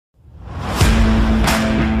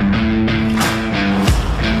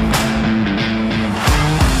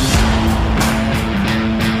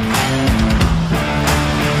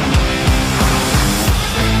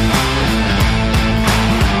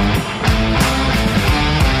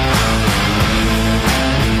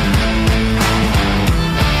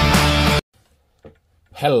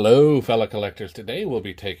Hello, fellow collectors. Today we'll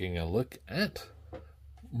be taking a look at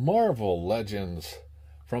Marvel Legends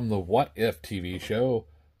from the What If TV show,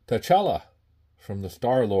 T'Challa from the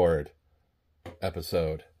Star-Lord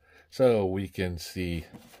episode. So we can see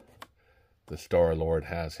the Star-Lord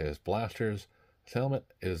has his blasters. His helmet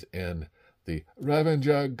is in the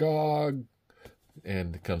Ravager Gog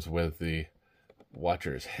and it comes with the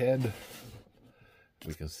Watcher's head.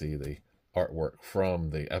 We can see the artwork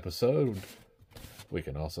from the episode. We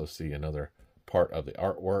can also see another part of the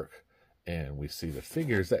artwork, and we see the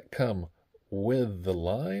figures that come with the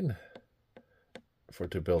line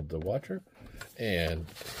to build the Watcher. And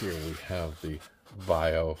here we have the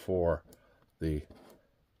bio for the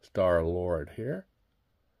Star-Lord here.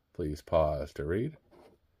 Please pause to read.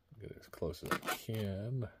 Get as close as I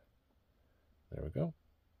can. There we go.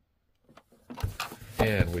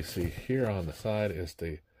 And we see here on the side is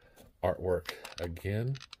the artwork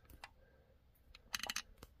again.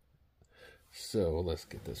 So let's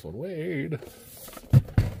get this one weighed.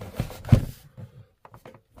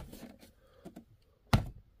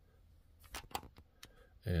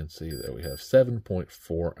 And see that we have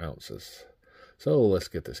 7.4 ounces. So let's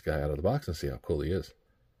get this guy out of the box and see how cool he is.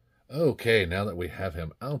 Okay, now that we have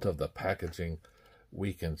him out of the packaging,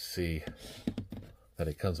 we can see that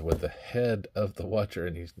he comes with the head of the Watcher,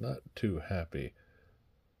 and he's not too happy.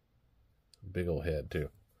 Big old head, too.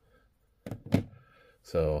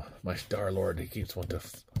 So, my Star-Lord, he keeps wanting to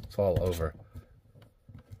fall over.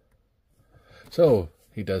 So,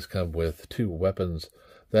 he does come with two weapons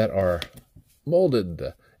that are molded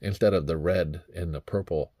instead of the red and the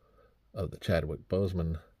purple of the Chadwick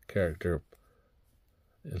Boseman character.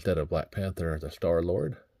 Instead of Black Panther, the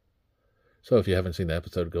Star-Lord. So, if you haven't seen the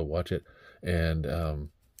episode, go watch it. And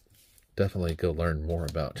definitely go learn more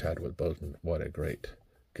about Chadwick Boseman. What a great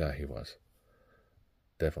guy he was.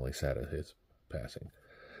 Definitely sad at his passing.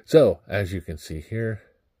 So, as you can see here,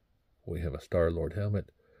 we have a Star-Lord helmet.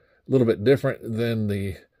 A little bit different than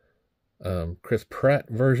the Chris Pratt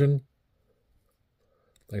version.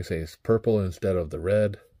 Like I say, it's purple instead of the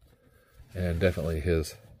red. And definitely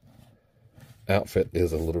his outfit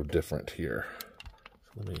is a little different here.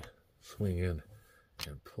 So let me swing in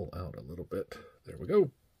and pull out a little bit. There we go.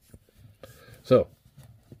 So,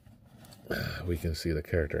 we can see the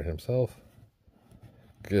character himself.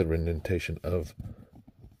 Good representation of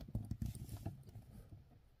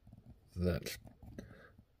that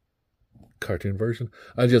cartoon version.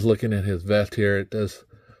 I'm just looking at his vest here. It does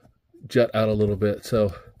jut out a little bit,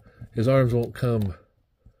 so his arms won't come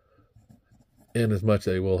in as much.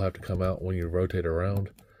 They will have to come out when you rotate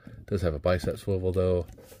around. It does have a bicep swivel though,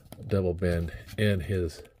 double bend in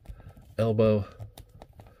his elbow,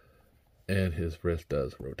 and his wrist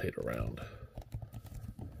does rotate around.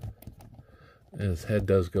 And his head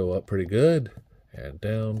does go up pretty good, and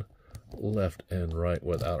down, left and right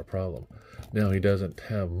without a problem. Now he doesn't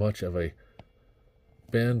have much of a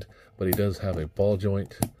bend, but he does have a ball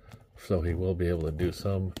joint, so he will be able to do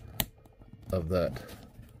some of that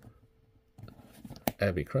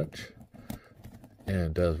Abby crunch,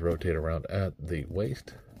 and does rotate around at the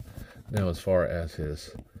waist. Now as far as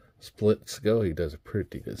his splits go, he does a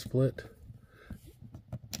pretty good split.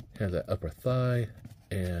 Has that upper thigh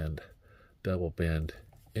and double bend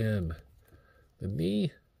in the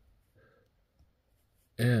knee,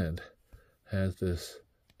 and has this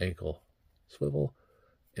ankle swivel,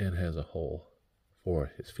 and has a hole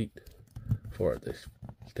for his feet for this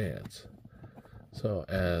stance. So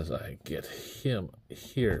as I get him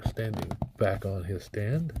here standing back on his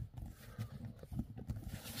stand,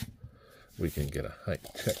 we can get a height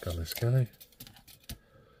check on this guy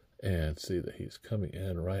and see that he's coming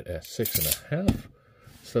in right at 6.5.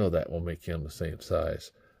 So that will make him the same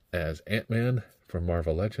size as Ant-Man from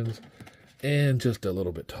Marvel Legends, and just a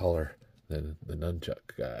little bit taller than the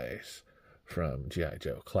Nunchuck guys from G.I.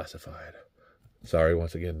 Joe Classified. Sorry,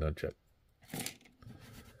 once again, Nunchuck.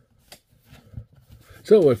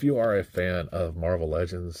 So if you are a fan of Marvel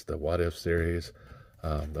Legends, the What If series,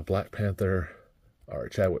 the Black Panther, or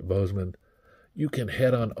Chadwick Boseman, you can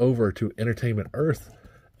head on over to Entertainment Earth,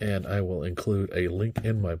 and I will include a link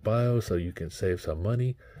in my bio so you can save some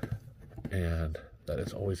money. And that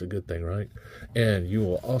is always a good thing, right? And you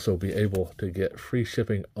will also be able to get free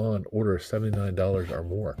shipping on order $79 or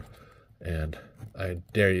more. And I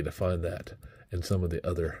dare you to find that in some of the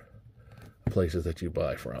other places that you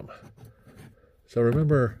buy from. So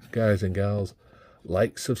remember, guys and gals,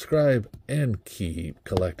 like, subscribe, and keep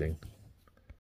collecting.